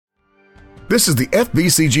This is the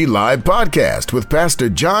FBCG Live Podcast with Pastor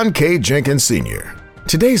John K. Jenkins Sr.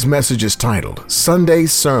 Today's message is titled Sunday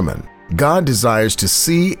Sermon. God desires to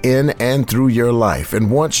see in and through your life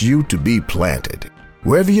and wants you to be planted.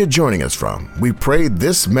 Wherever you're joining us from, we pray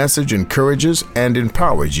this message encourages and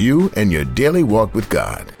empowers you in your daily walk with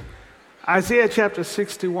God. Isaiah chapter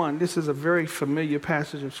 61, this is a very familiar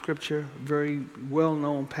passage of Scripture, very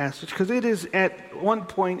well-known passage, because it is at one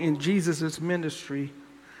point in Jesus' ministry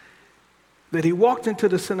that he walked into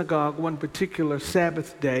the synagogue one particular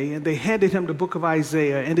Sabbath day, and they handed him the book of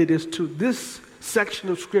Isaiah, and it is to this section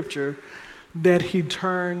of Scripture that he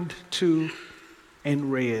turned to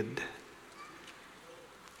and read.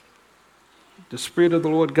 The Spirit of the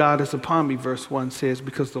Lord God is upon me, verse 1 says,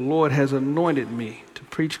 because the Lord has anointed me to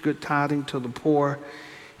preach good tidings to the poor.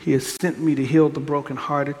 He has sent me to heal the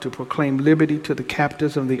brokenhearted, to proclaim liberty to the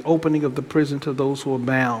captives and the opening of the prison to those who are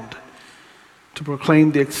bound, to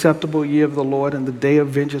proclaim the acceptable year of the Lord and the day of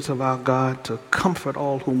vengeance of our God, to comfort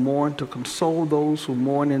all who mourn, to console those who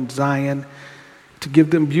mourn in Zion, to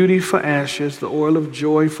give them beauty for ashes, the oil of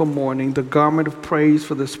joy for mourning, the garment of praise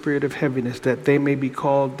for the spirit of heaviness, that they may be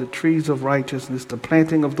called the trees of righteousness, the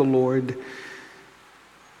planting of the Lord,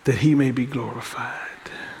 that he may be glorified.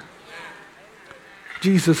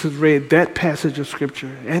 Jesus has read that passage of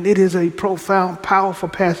Scripture, and it is a profound, powerful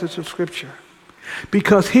passage of Scripture.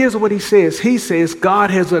 Because here's what he says. He says, God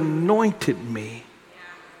has anointed me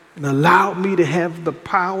and allowed me to have the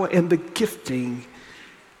power and the gifting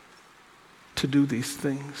to do these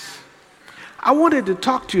things. I wanted to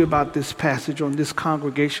talk to you about this passage on this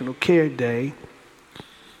Congregational Care Day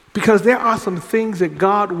because there are some things that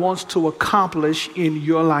God wants to accomplish in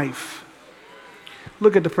your life.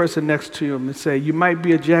 Look at the person next to you and say, you might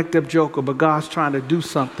be a jacked up joker, but God's trying to do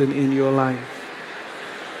something in your life.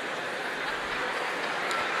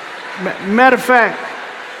 Matter of fact,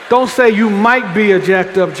 don't say you might be a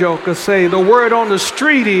jacked up joker. Say the word on the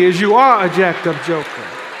street is you are a jacked up joker.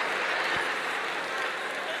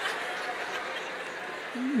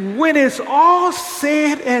 When it's all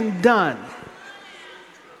said and done,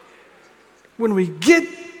 when we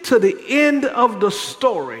get to the end of the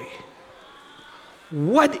story,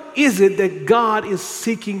 what is it that God is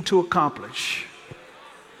seeking to accomplish?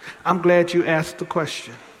 I'm glad you asked the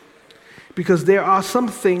question. Because there are some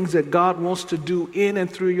things that God wants to do in and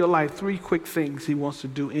through your life. 3 quick things he wants to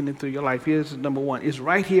do in and through your life. Here's number 1. It's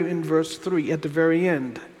right here in verse 3 at the very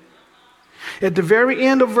end. At the very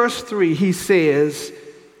end of verse 3, he says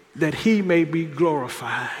that he may be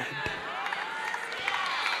glorified.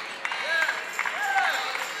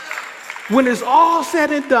 When it's all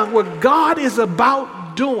said and done, what God is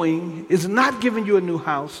about doing is not giving you a new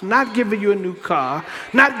house, not giving you a new car,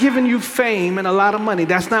 not giving you fame and a lot of money.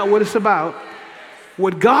 That's not what it's about.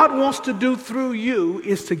 What God wants to do through you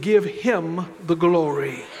is to give him the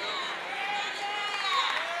glory.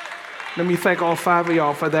 Let me thank all 5 of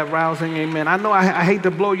y'all for that rousing amen. I know I hate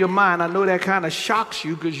to blow your mind. I know that kind of shocks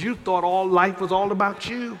you because you thought all life was all about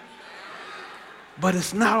you. But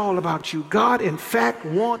it's not all about you. God, in fact,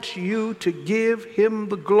 wants you to give him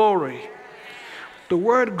the glory. The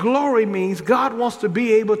word glory means God wants to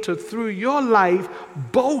be able to, through your life,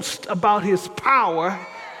 boast about his power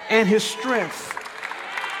and his strength.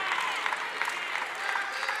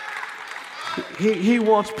 He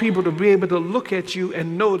wants people to be able to look at you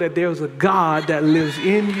and know that there's a God that lives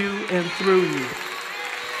in you and through you.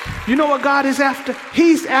 You know what God is after?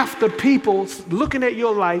 He's after people looking at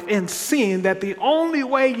your life and seeing that the only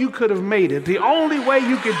way you could have made it, the only way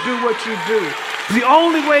you could do what you do, the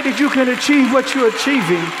only way that you can achieve what you're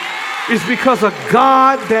achieving is because of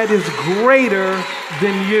God that is greater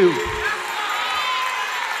than you.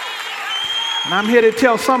 And I'm here to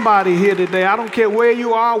tell somebody here today, I don't care where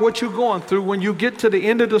you are, what you're going through, when you get to the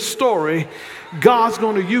end of the story, God's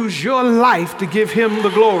going to use your life to give him the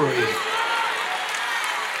glory.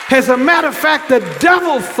 As a matter of fact, the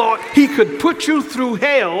devil thought he could put you through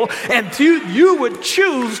hell and you would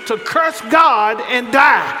choose to curse God and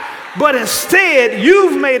die. But instead,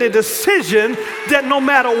 you've made a decision that no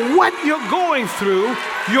matter what you're going through,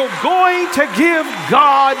 you're going to give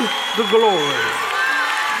God the glory.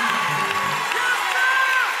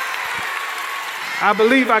 I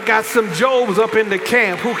believe I got some Jobs up in the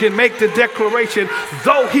camp who can make the declaration,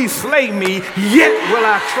 though he slay me, yet will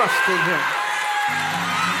I trust in him.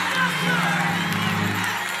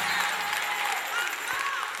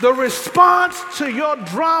 The response to your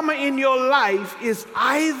drama in your life is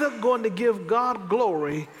either going to give God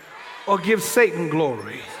glory or give Satan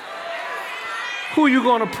glory. Who are you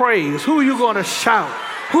going to praise? Who are you going to shout?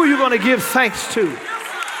 Who are you going to give thanks to?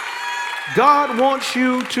 God wants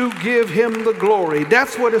you to give him the glory.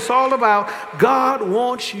 That's what it's all about. God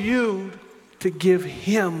wants you to give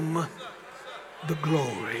him the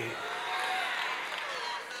glory.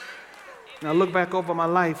 Now look back over my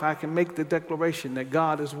life, I can make the declaration that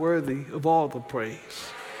God is worthy of all the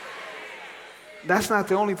praise. That's not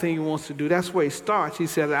the only thing he wants to do. That's where he starts. He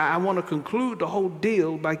said, I want to conclude the whole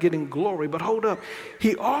deal by getting glory. But hold up.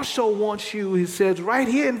 He also wants you, he says right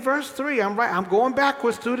here in verse 3, I'm going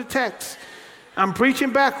backwards through the text. I'm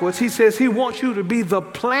preaching backwards. He says he wants you to be the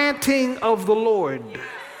planting of the Lord.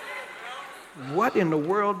 What in the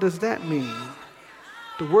world does that mean?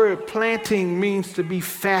 The word planting means to be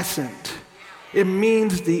fastened. It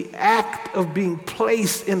means the act of being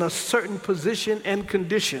placed in a certain position and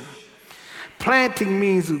condition. Planting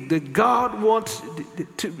means that God wants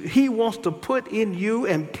to put in you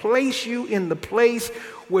and place you in the place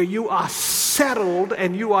where you are settled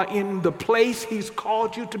and you are in the place he's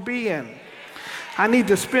called you to be in. I need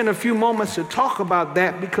to spend a few moments to talk about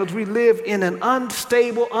that because we live in an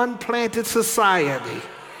unstable, unplanted society.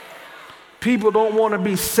 People don't want to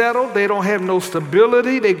be settled. They don't have no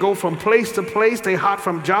stability. They go from place to place. They hop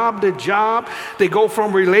from job to job. They go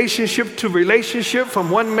from relationship to relationship, from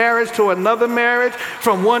one marriage to another marriage,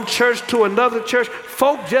 from one church to another church.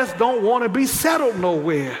 Folk just don't want to be settled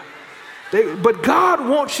nowhere. But God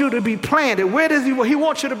wants you to be planted. Where does he want? He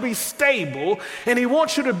wants you to be stable, and he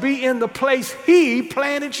wants you to be in the place he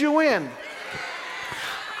planted you in.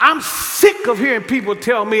 I'm sick of hearing people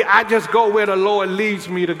tell me I just go where the Lord leads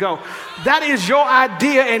me to go. That is your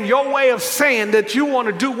idea and your way of saying that you want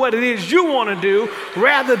to do what it is you want to do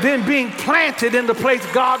rather than being planted in the place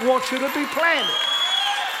God wants you to be planted.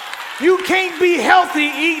 You can't be healthy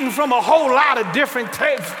eating from a whole lot of different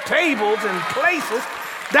tables and places.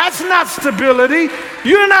 That's not stability.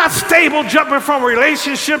 You're not stable jumping from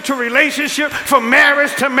relationship to relationship, from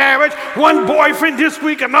marriage to marriage. One boyfriend this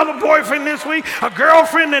week, another boyfriend this week, a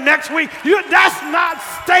girlfriend the next week. That's not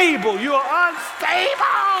stable. You're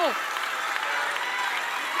unstable.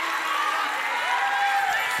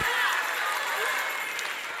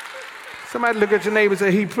 Somebody look at your neighbor and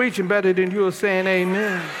say, he preaching better than you are saying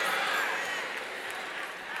amen.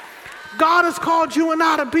 God has called you and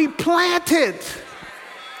I to be planted.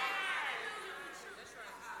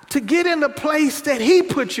 To get in the place that he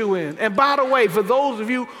put you in. And by the way, for those of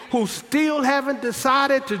you who still haven't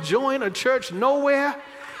decided to join a church nowhere,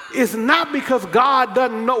 it's not because God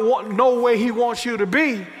doesn't know where he wants you to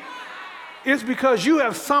be. It's because you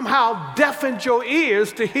have somehow deafened your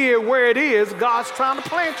ears to hear where it is God's trying to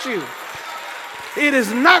plant you. It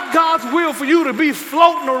is not God's will for you to be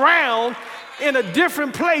floating around in a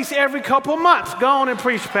different place every couple months. Go on and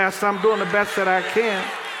preach, Pastor. I'm doing the best that I can.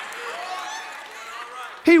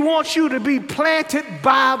 He wants you to be planted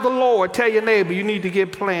by the Lord. Tell your neighbor, you need to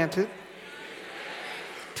get planted.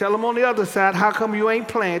 Tell them on the other side, how come you ain't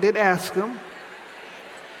planted? Ask them.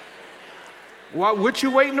 What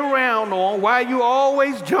you waiting around on? Why are you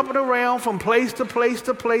always jumping around from place to place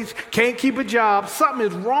to place? Can't keep a job. Something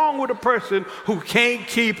is wrong with a person who can't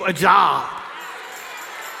keep a job.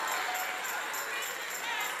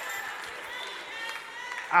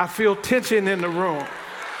 I feel tension in the room.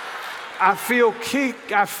 I feel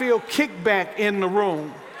kickback in the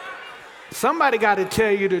room. Somebody got to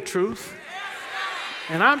tell you the truth.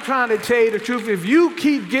 And I'm trying to tell you the truth. If you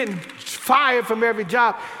keep getting fired from every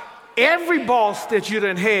job, every boss that you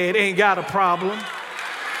done had ain't got a problem.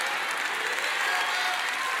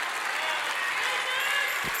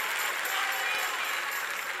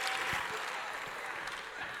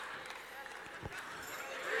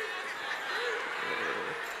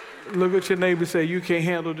 Look at your neighbor and say, you can't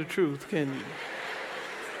handle the truth, can you?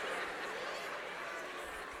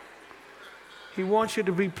 He wants you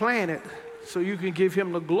to be planted so you can give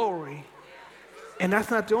him the glory. And that's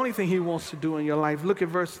not the only thing he wants to do in your life. Look at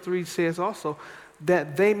verse 3 says also,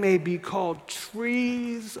 that they may be called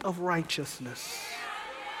trees of righteousness.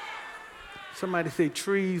 Somebody say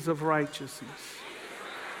trees of righteousness.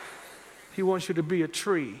 He wants you to be a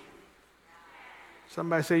tree.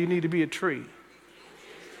 Somebody say you need to be a tree.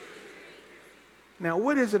 Now,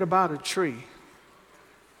 what is it about a tree?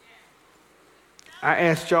 I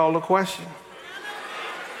asked y'all a question.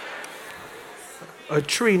 A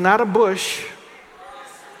tree, not a bush.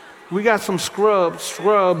 We got some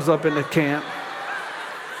scrubs up in the camp.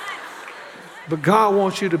 But God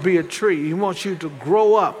wants you to be a tree. He wants you to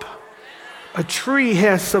grow up. A tree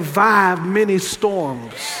has survived many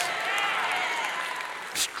storms,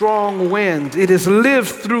 strong winds. It has lived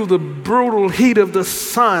through the brutal heat of the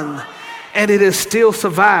sun, and it has still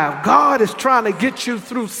survived. God is trying to get you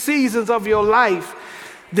through seasons of your life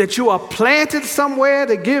that you are planted somewhere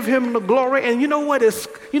to give him the glory. And you know what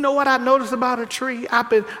I noticed about a tree?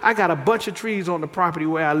 I got a bunch of trees on the property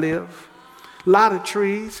where I live, a lot of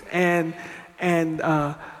trees, and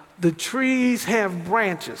the trees have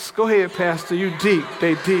branches. Go ahead, Pastor, you deep,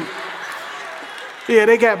 they deep. Yeah,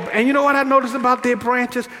 and you know what I noticed about their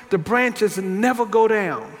branches? The branches never go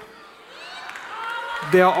down.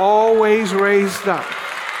 They're always raised up.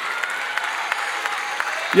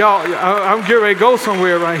 Y'all, I'm getting ready to go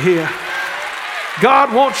somewhere right here.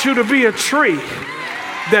 God wants you to be a tree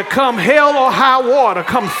that come hell or high water,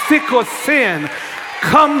 come thick or thin,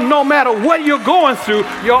 come no matter what you're going through,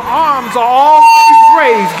 your arms are always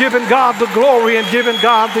raised, giving God the glory and giving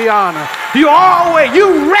God the honor. You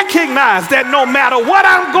recognize that no matter what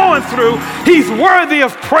I'm going through, he's worthy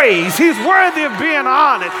of praise. He's worthy of being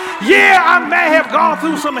honored. Yeah, I may have gone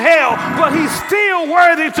through some hell, but he's still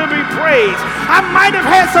worthy to be praised. I might have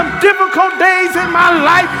had some difficult days in my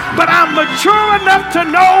life, but I'm mature enough to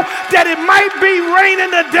know that it might be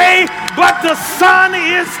raining today, but the sun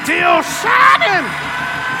is still shining.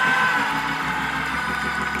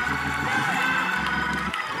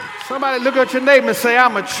 Somebody look at your neighbor and say,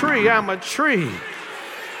 I'm a tree, I'm a tree.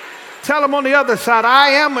 Tell them on the other side,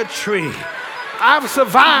 I am a tree. I've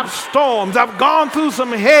survived storms. I've gone through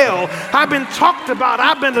some hell. I've been talked about.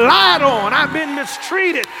 I've been lied on. I've been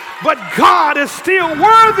mistreated. But God is still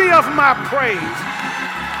worthy of my praise.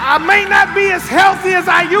 I may not be as healthy as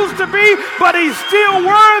I used to be, but he's still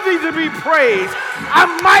worthy to be praised. I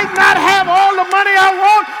might not have all the money I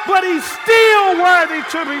want, but he's still worthy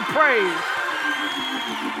to be praised.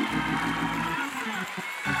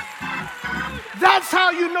 That's how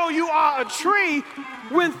you know you are a tree,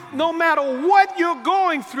 when no matter what you're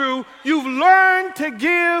going through, you've learned to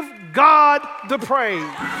give God the praise.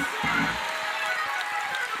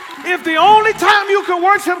 If the only time you can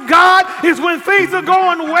worship God is when things are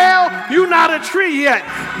going well, you're not a tree yet.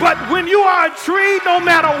 But when you are a tree, no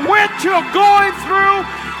matter what you're going through,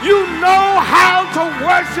 you know how to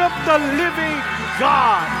worship the living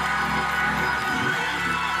God.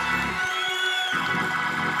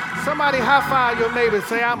 Somebody high five your neighbor and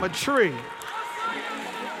say, I'm a tree.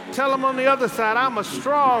 Tell them on the other side, I'm a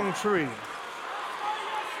strong tree.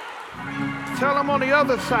 Tell them on the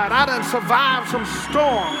other side, I done survived some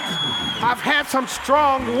storms. I've had some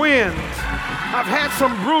strong winds. I've had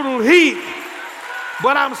some brutal heat.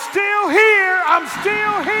 But I'm still here. I'm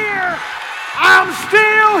still here. I'm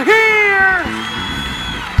still here.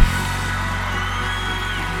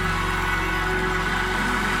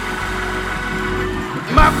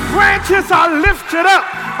 My branches are lifted up.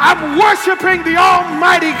 I'm worshiping the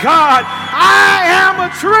Almighty God. I am a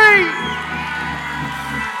tree.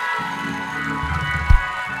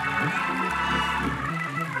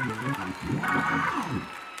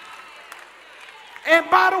 And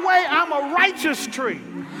by the way, I'm a righteous tree.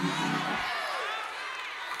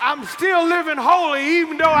 I'm still living holy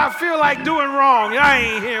even though I feel like doing wrong. Y'all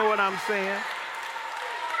ain't hearing what I'm saying.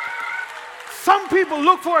 Some people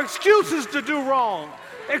look for excuses to do wrong,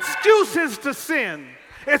 excuses to sin,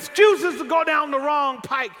 excuses to go down the wrong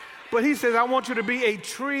pike. But he says, I want you to be a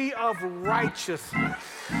tree of righteousness.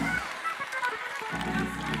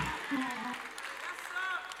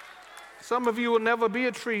 Some of you will never be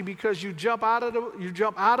a tree because you jump out of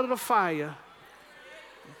the fire.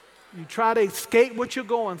 You try to escape what you're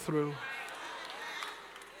going through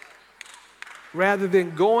rather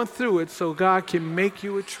than going through it so God can make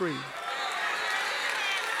you a tree.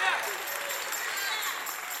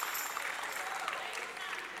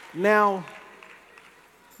 Now,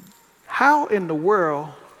 how in the world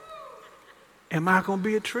am I going to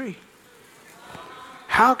be a tree?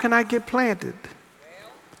 How can I get planted?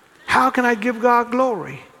 How can I give God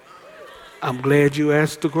glory? I'm glad you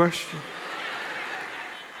asked the question.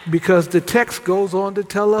 Because the text goes on to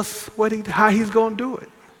tell us how he's going to do it.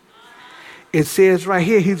 It says right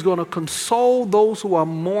here, he's going to console those who are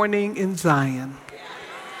mourning in Zion.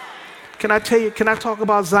 Can I talk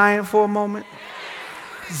about Zion for a moment?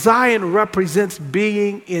 Zion represents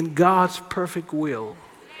being in God's perfect will.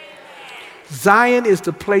 Zion is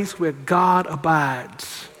the place where God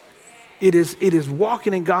abides. It is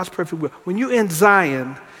walking in God's perfect will. When you're in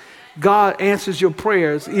Zion, God answers your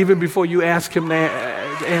prayers even before you ask him to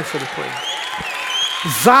answer the prayer.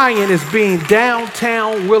 Zion is being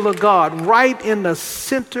downtown will of God, right in the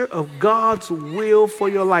center of God's will for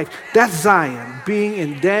your life. That's Zion, being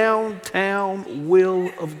in downtown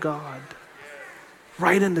will of God.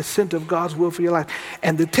 Right in the center of God's will for your life.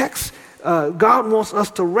 And the text, God wants us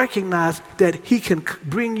to recognize that he can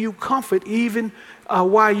bring you comfort even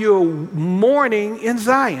while you're mourning in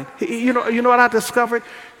Zion. You know what I discovered?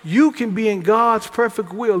 You can be in God's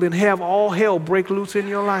perfect will and have all hell break loose in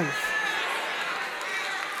your life.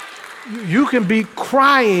 You can be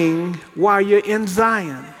crying while you're in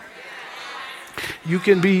Zion. You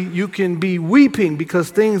can be weeping because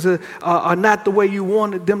things are not the way you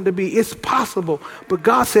wanted them to be. It's possible. But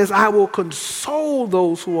God says, I will console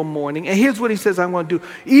those who are mourning. And here's what he says I'm going to do.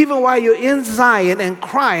 Even while you're in Zion and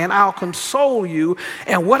crying, I'll console you.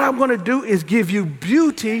 And what I'm going to do is give you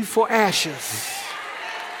beauty for ashes.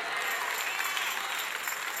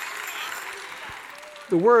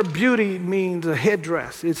 The word beauty means a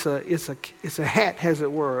headdress. It's a hat, as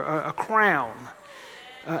it were, a crown.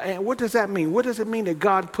 And what does that mean? What does it mean that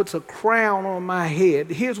God puts a crown on my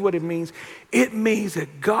head? Here's what it means. It means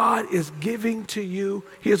that God is giving to you,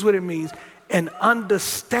 here's what it means, an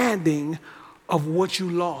understanding of what you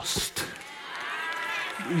lost.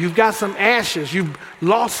 You've got some ashes. You've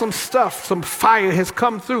lost some stuff. Some fire has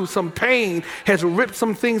come through. Some pain has ripped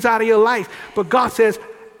some things out of your life. But God says,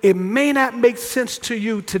 it may not make sense to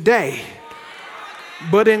you today,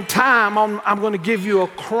 but in time, I'm going to give you a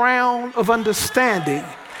crown of understanding.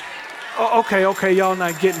 Okay, y'all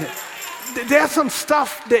not getting it. There's some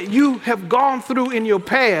stuff that you have gone through in your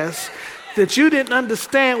past that you didn't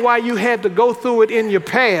understand why you had to go through it in your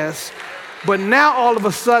past, but now all of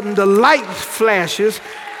a sudden the light flashes,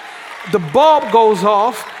 the bulb goes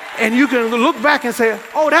off, and you can look back and say,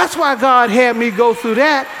 oh, that's why God had me go through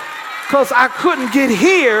that, because I couldn't get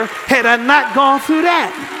here had I not gone through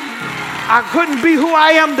that. I couldn't be who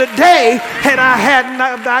I am today had I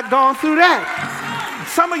not gone through that.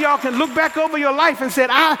 Some of y'all can look back over your life and say,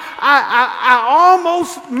 I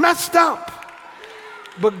almost messed up,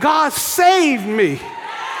 but God saved me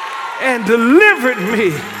and delivered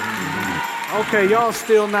me. Okay, y'all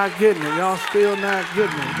still not getting it. Y'all still not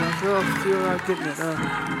getting it. Y'all still not getting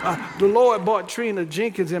it. The Lord brought Trina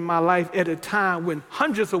Jenkins in my life at a time when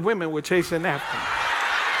hundreds of women were chasing after me.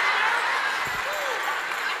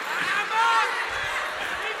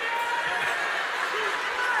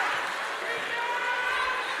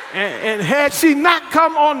 And had she not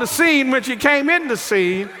come on the scene when she came in the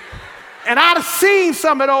scene, and I'd have seen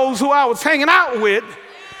some of those who I was hanging out with,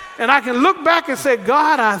 and I can look back and say,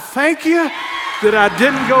 God, I thank you that I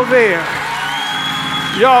didn't go there.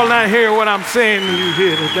 Y'all not hearing what I'm saying to you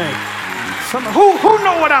here today. Who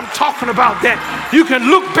know what I'm talking about, that you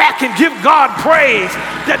can look back and give God praise,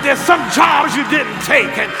 that there's some jobs you didn't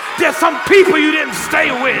take, and there's some people you didn't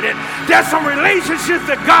stay with, and there's some relationships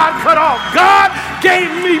that God cut off. God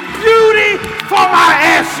gave me beauty for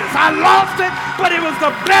my ashes. I lost it, but it was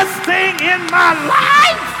the best thing in my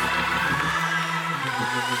life.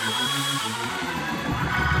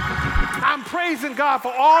 I'm praising God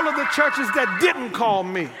for all of the churches that didn't call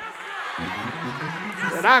me.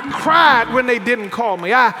 That I cried when they didn't call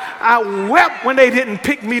me. I wept when they didn't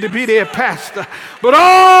pick me to be their pastor. But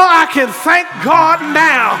I can thank God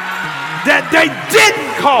now that they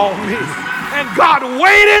didn't call me. And God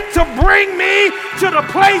waited to bring me to the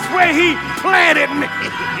place where he planted me.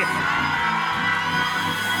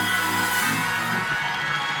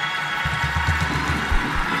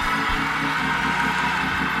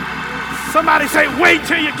 Somebody say, wait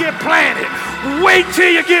till you get planted. Wait till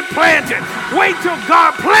you get planted. Wait till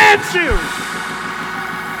God plants you.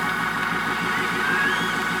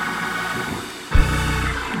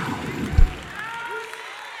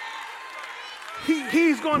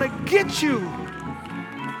 He's going to get you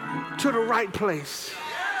to the right place.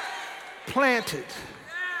 Planted.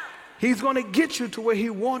 He's going to get you to where he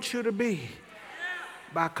wants you to be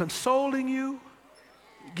by consoling you,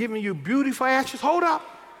 giving you beauty for ashes. Hold up.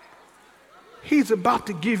 He's about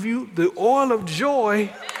to give you the oil of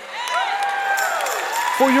joy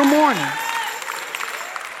for your mourning.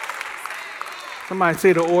 Somebody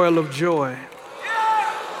say the oil of joy.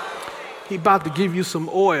 He's about to give you some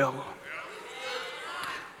oil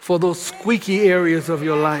for those squeaky areas of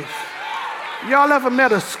your life. Y'all ever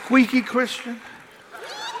met a squeaky Christian?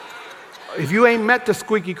 If you ain't met the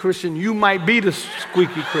squeaky Christian, you might be the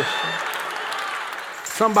squeaky Christian.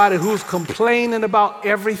 Somebody who's complaining about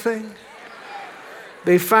everything.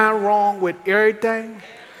 They find wrong with everything,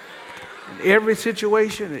 every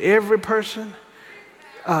situation, every person.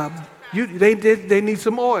 They need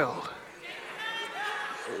some oil.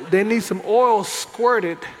 They need some oil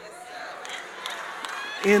squirted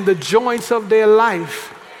in the joints of their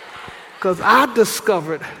life. Because I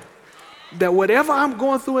discovered that whatever I'm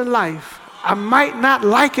going through in life, I might not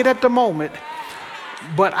like it at the moment,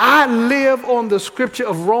 but I live on the scripture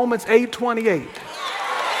of Romans 8:28.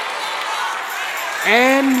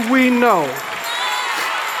 And we know,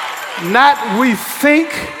 not we think,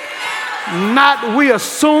 not we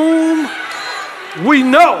assume, we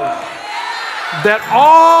know that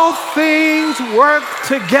all things work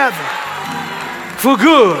together for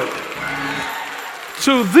good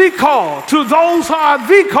to those who are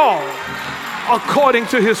the called according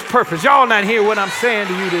to his purpose. Y'all not hear what I'm saying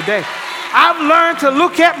to you today. I've learned to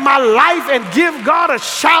look at my life and give God a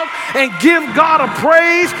shout and give God a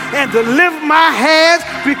praise and to lift my hands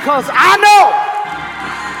because I know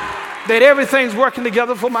that everything's working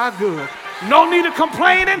together for my good. No need of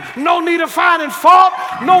complaining, no need of finding fault,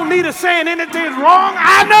 no need of saying anything's wrong.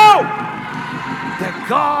 I know that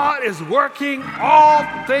God is working all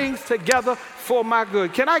things together for my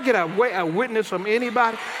good. Can I get a witness from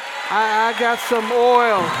anybody? I got some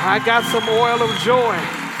oil. I got some oil of joy.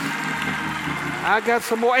 I got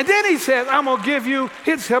some more. And then he says, I'm going to give you,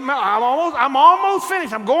 I'm almost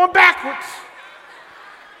finished. I'm going backwards.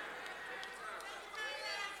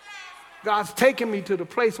 God's taking me to the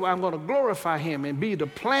place where I'm going to glorify him and be the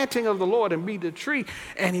planting of the Lord and be the tree.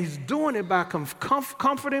 And he's doing it by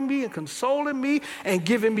comforting me and consoling me and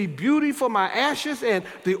giving me beauty for my ashes and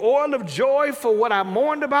the oil of joy for what I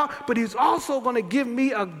mourned about. But he's also going to give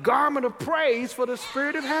me a garment of praise for the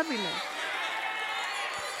spirit of heaviness.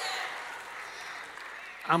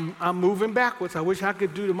 I'm moving backwards. I wish I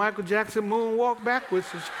could do the Michael Jackson moonwalk backwards.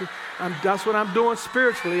 That's what I'm doing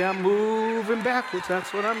spiritually. I'm moving backwards.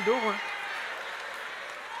 That's what I'm doing.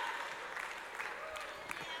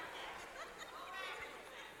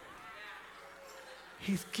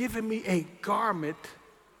 He's given me a garment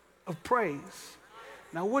of praise.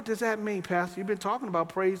 Now, what does that mean, Pastor? You've been talking about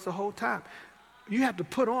praise the whole time. You have to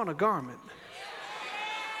put on a garment.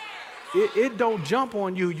 It don't jump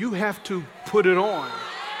on you. You have to put it on.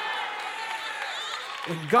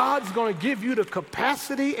 And God's going to give you the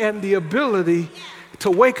capacity and the ability to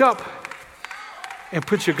wake up and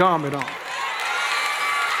put your garment on.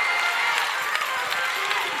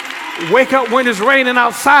 Wake up when it's raining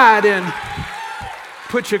outside and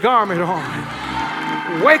put your garment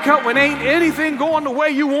on. Wake up when ain't anything going the way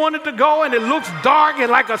you want it to go and it looks dark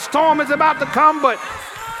and like a storm is about to come, but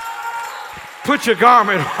put your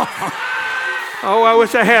garment on. Oh, I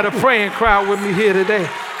wish I had a praying crowd with me here today.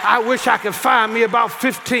 I wish I could find me about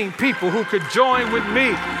 15 people who could join with me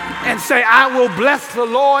and say, I will bless the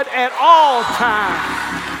Lord at all times.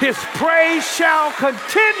 His praise shall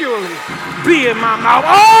continually be in my mouth.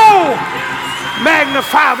 Oh,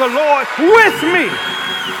 magnify the Lord with me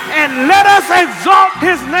and let us exalt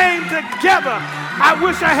his name together. I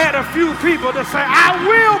wish I had a few people to say, I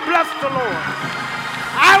will bless the Lord.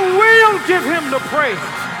 I will give him the praise.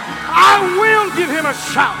 I will give him a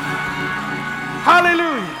shout.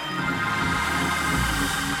 Hallelujah.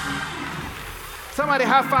 Somebody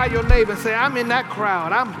high five your neighbor and say, I'm in that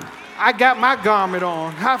crowd. I got my garment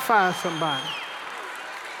on. High five somebody.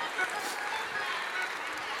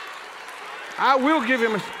 I will give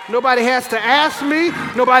him nobody has to ask me.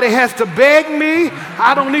 Nobody has to beg me.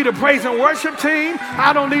 I don't need a praise and worship team.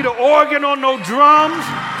 I don't need an organ or no drums.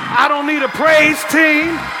 I don't need a praise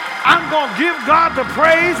team. I'm going to give God the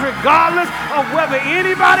praise regardless of whether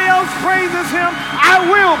anybody else praises him. I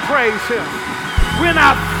will praise him. When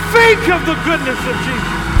I think of the goodness of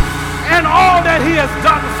Jesus and all that he has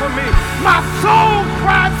done for me, my soul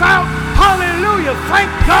cries out, hallelujah,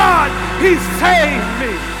 thank God he saved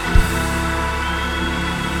me.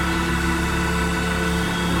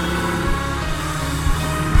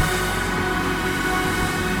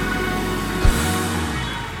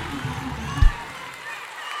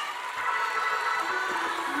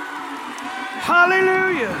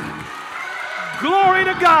 Hallelujah. Glory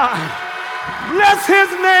to God. Bless his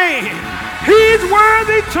name. He's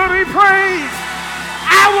worthy to be praised.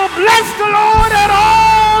 I will bless the Lord at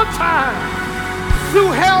all times.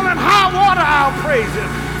 Through hell and high water, I'll praise him.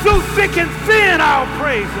 Through thick and thin, I'll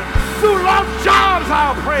praise him. Through lost jobs,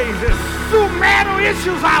 I'll praise him. Through marital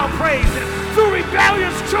issues, I'll praise him. Through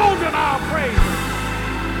rebellious children, I'll praise him.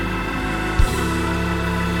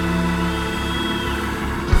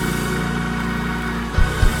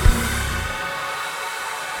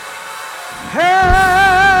 Hey!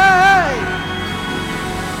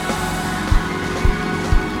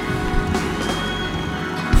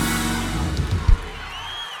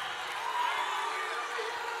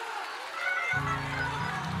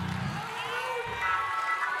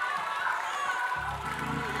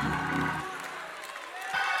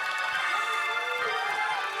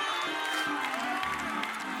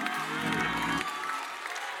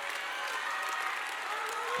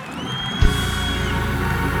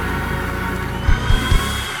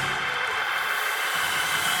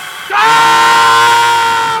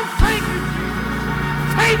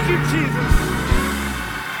 Thank you, Jesus.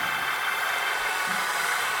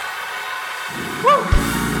 Woo!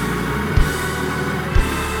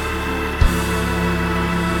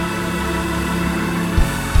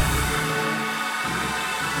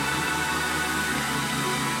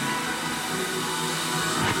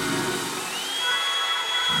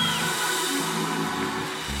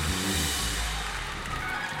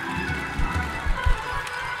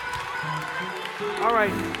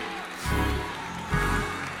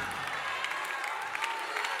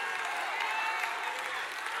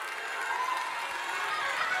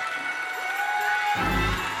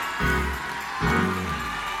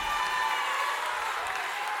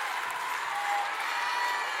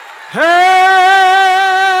 Hey,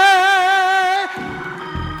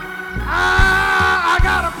 I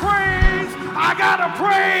gotta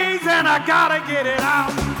praise, and I gotta get it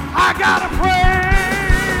out. I gotta praise.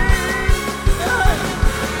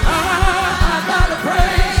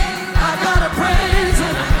 I gotta praise,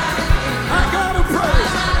 and I gotta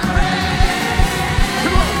praise.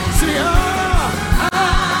 Come on, see, I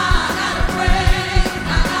gotta praise,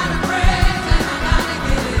 and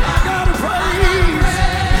I gotta praise.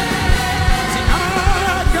 See, I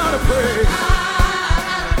gotta praise.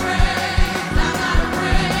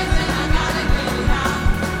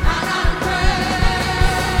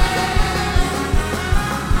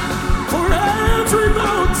 For every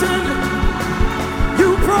mountain you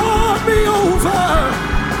brought me over,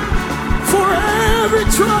 for every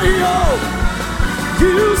trial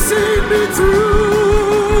you see me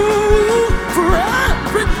through, for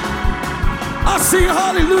every, I sing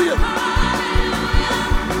hallelujah.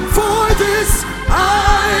 For this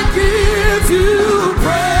I give you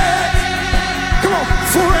praise. Come on,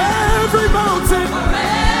 for every mountain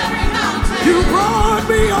you brought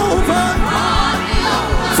me over,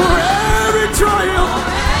 for every trial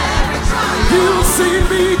you see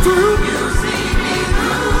me through,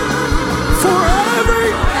 for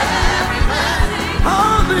every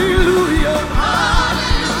hallelujah.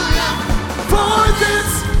 For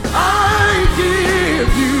this I give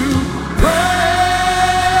you praise.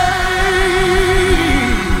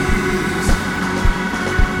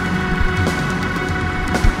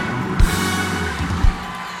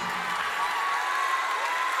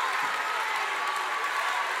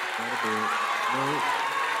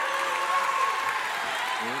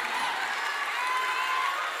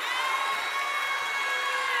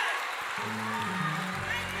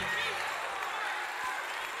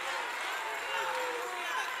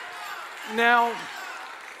 Now,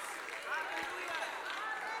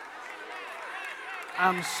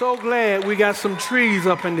 I'm so glad we got some trees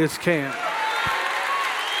up in this camp.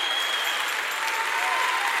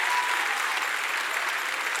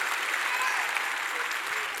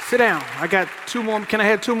 Sit down. I got 2 more. Can I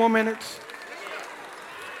have 2 more minutes?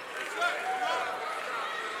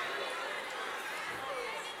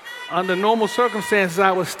 Under normal circumstances,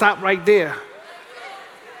 I would stop right there.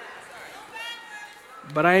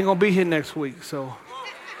 But I ain't gonna be here next week, so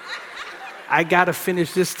I gotta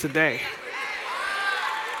finish this today.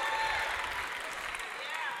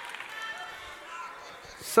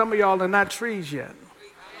 Some of y'all are not trees yet.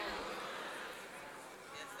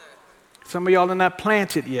 Some of y'all are not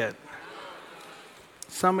planted yet.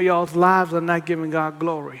 Some of y'all's lives are not giving God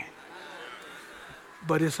glory.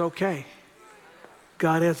 But it's okay.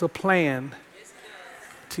 God has a plan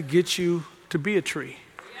to get you to be a tree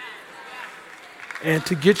and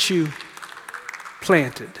to get you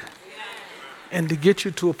planted and to get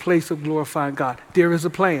you to a place of glorifying God. There is a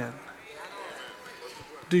plan.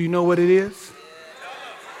 Do you know what it is?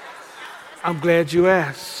 I'm glad you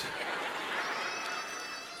asked.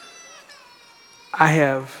 I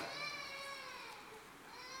have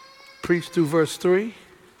preached through verse 3,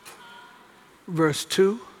 verse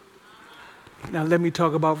 2. Now let me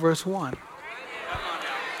talk about verse 1.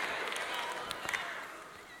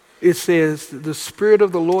 It says, the Spirit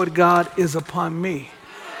of the Lord God is upon me.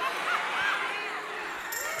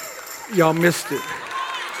 Y'all missed it.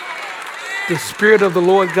 The Spirit of the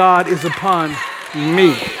Lord God is upon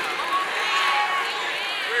me.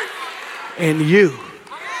 And you.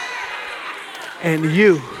 And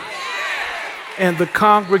you. And the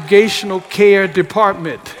congregational care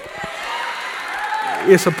department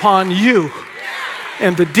is upon you.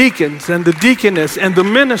 And the deacons and the deaconess and the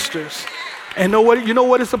ministers. And you know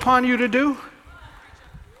what it's upon you to do?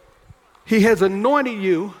 He has anointed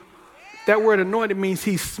you. That word anointed means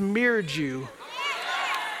he smeared you,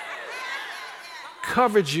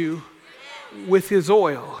 covered you with his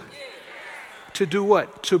oil. To do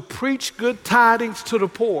what? To preach good tidings to the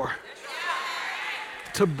poor.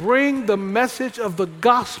 To bring the message of the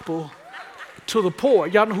gospel to the poor.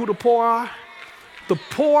 Y'all know who the poor are? The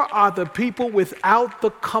poor are the people without the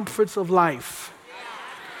comforts of life.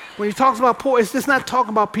 When he talks about poor, it's just not talking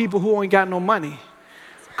about people who ain't got no money.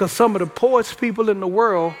 Because some of the poorest people in the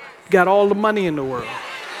world got all the money in the world.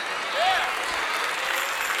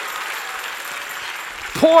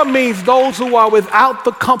 Poor means those who are without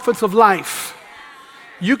the comforts of life.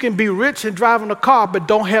 You can be rich and driving a car, but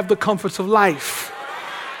don't have the comforts of life.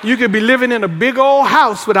 You can be living in a big old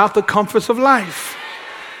house without the comforts of life.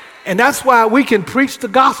 And that's why we can preach the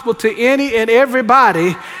gospel to any and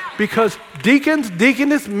everybody, because deacons,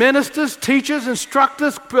 deaconess, ministers, teachers,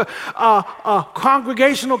 instructors,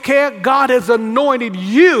 congregational care, God has anointed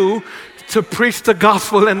you to preach the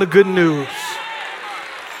gospel and the good news.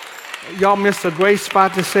 Y'all missed a great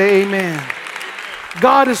spot to say amen.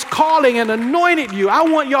 God is calling and anointed you. I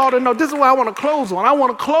want y'all to know, this is what I want to close on. I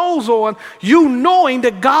want to close on you knowing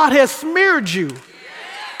that God has smeared you.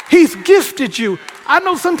 He's gifted you. I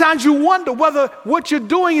know sometimes you wonder whether what you're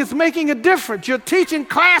doing is making a difference. You're teaching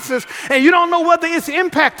classes and you don't know whether it's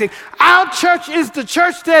impacting. Our church is the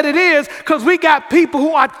church that it is because we got people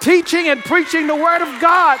who are teaching and preaching the word of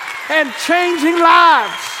God and changing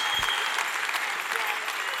lives.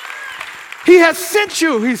 He has sent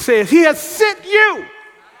you, he says. He has sent you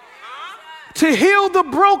to heal the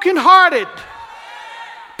brokenhearted.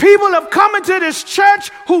 People have come into this church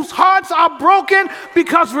whose hearts are broken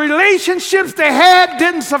because relationships they had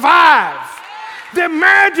didn't survive. Their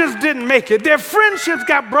marriages didn't make it. Their friendships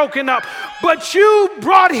got broken up. But you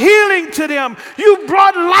brought healing to them. You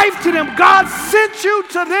brought life to them. God sent you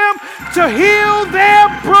to them to heal their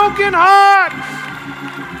broken hearts.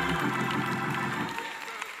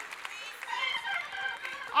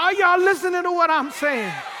 Are y'all listening to what I'm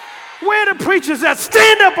saying? Where the preachers at?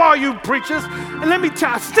 Stand up, all you preachers. And let me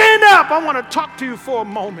tell you, stand up. I want to talk to you for a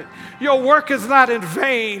moment. Your work is not in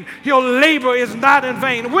vain. Your labor is not in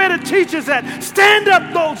vain. Where the teachers at? Stand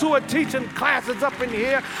up, those who are teaching classes up in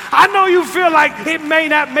here. I know you feel like it may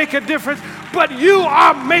not make a difference, but you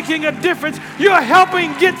are making a difference. You're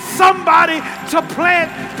helping get somebody to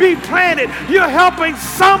be planted. You're helping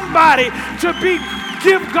somebody to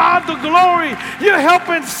give God the glory. You're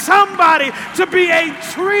helping somebody to be a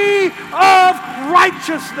tree of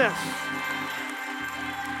righteousness.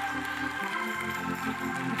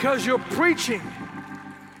 Because you're preaching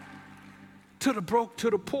to the broke, to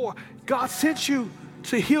the poor. God sent you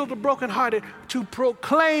to heal the brokenhearted, to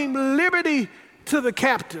proclaim liberty to the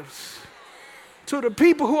captives. To the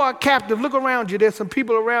people who are captive, look around you. There's some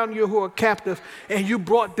people around you who are captive, and you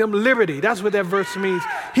brought them liberty. That's what that verse means.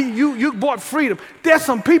 You brought freedom. There's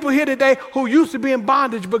some people here today who used to be in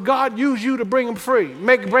bondage, but God used you to bring them free,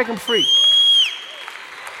 break them free.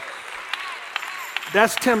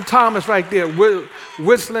 That's Tim Thomas right there,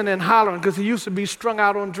 whistling and hollering because he used to be strung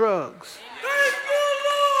out on drugs.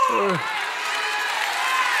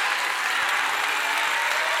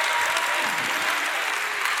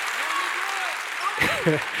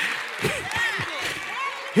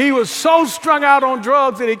 He was so strung out on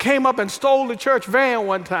drugs that he came up and stole the church van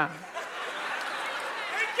one time.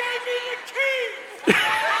 They gave me the keys.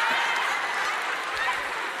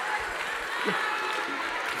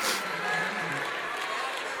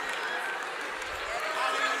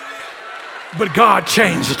 But God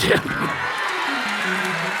changed him.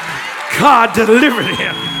 God delivered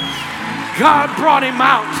him. God brought him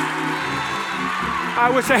out. I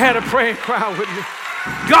wish I had a praying crowd with me.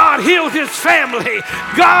 God healed his family.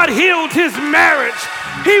 God healed his marriage.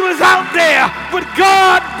 He was out there, but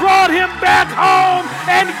God brought him back home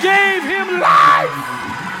and gave him life.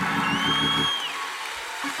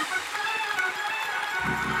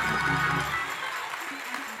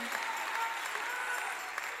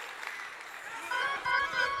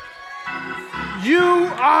 You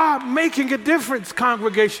are making a difference,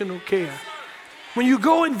 congregational care. When you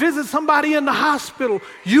go and visit somebody in the hospital,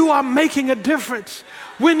 you are making a difference.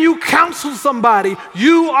 When you counsel somebody,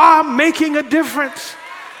 you are making a difference.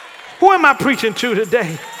 Who am I preaching to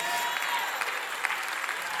today?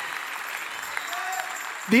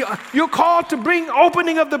 You're called to bring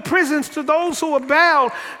opening of the prisons to those who are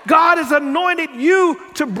bound. God has anointed you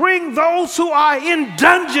to bring those who are in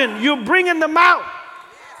dungeon. You're bringing them out.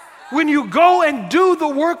 When you go and do the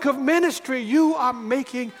work of ministry, you are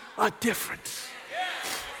making a difference.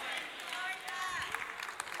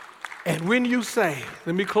 And when you say,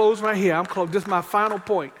 let me close right here. This is my final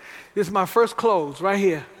point. This is my first close right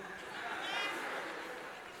here.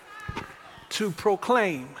 To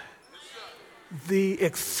proclaim the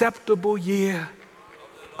acceptable year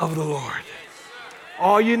of the Lord.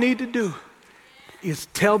 All you need to do is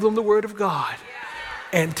tell them the word of God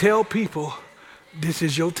and tell people this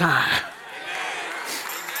is your time.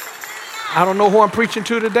 I don't know who I'm preaching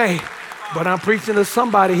to today, but I'm preaching to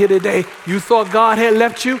somebody here today. You thought God had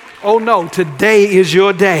left you? Oh no, today is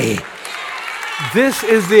your day. This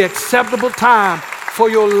is the acceptable time for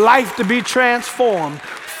your life to be transformed,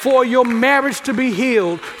 for your marriage to be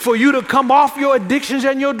healed, for you to come off your addictions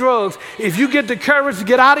and your drugs. If you get the courage to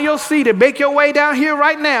get out of your seat and make your way down here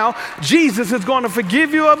right now, Jesus is going to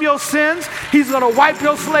forgive you of your sins. He's going to wipe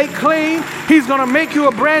your slate clean. He's going to make you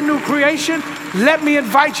a brand new creation. Let me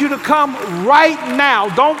invite you to come right now.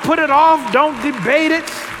 Don't put it off. Don't debate it.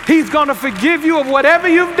 He's going to forgive you of whatever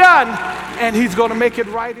you've done, and he's going to make it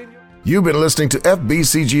right in you. You've been listening to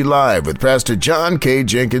FBCG Live with Pastor John K.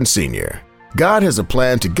 Jenkins Sr. God has a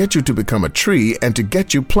plan to get you to become a tree and to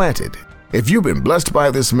get you planted. If you've been blessed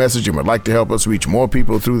by this message and would like to help us reach more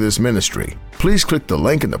people through this ministry, please click the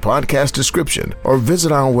link in the podcast description or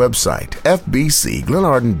visit our website,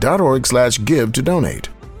 fbcglenarden.org/give to donate.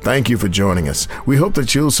 Thank you for joining us. We hope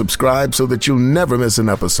that you'll subscribe so that you'll never miss an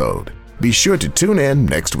episode. Be sure to tune in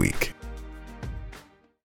next week.